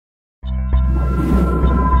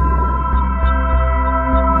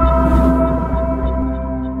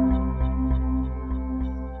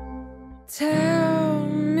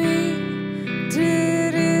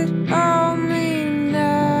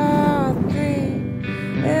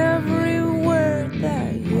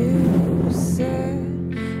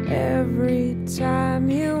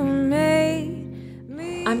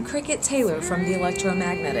Taylor from the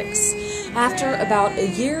Electro-MAgnetics. After about a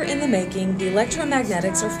year in the making, the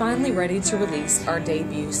Electro-MAgnetics are finally ready to release our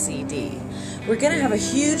debut CD. We're going to have a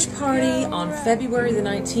huge party on February the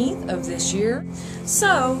 19th of this year,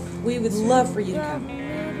 so we would love for you to come.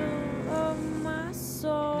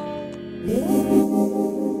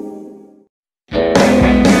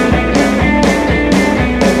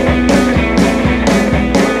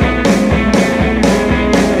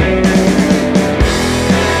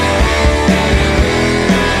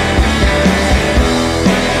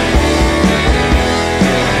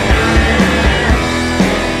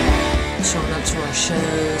 Showing up to our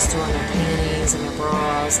shows, throwing our panties and our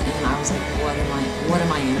bras, and I was like, what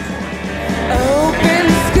am I in for? Open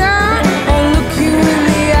sky, I'll look you in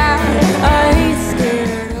the eye, I ain't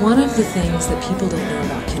scared. One of the things that people don't know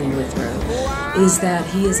about Kenny Withrow is that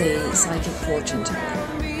he is a psychic fortune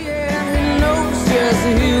teller. He knows just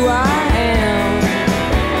who I am.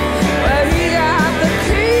 Well, he got the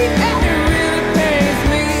key and it really pains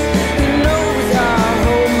me. He knows I'll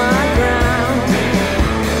hold my ground.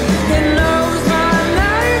 He knows my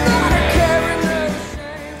name, but I carry no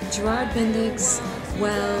shame. Gerard Bendiks,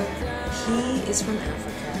 well, he is from Africa.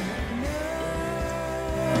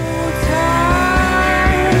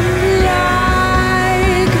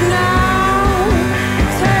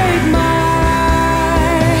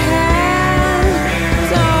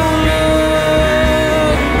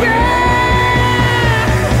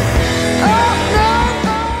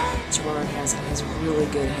 Has really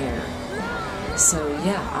good hair. So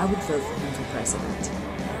yeah, I would vote for him for president.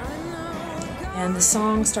 And the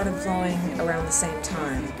song started flowing around the same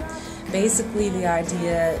time. Basically, the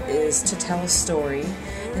idea is to tell a story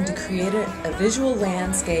and to create a visual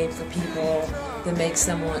landscape for people that makes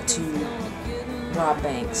them want to rob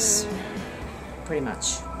banks, pretty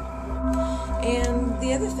much. And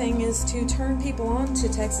the other thing is to turn people on to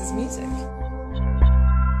Texas music.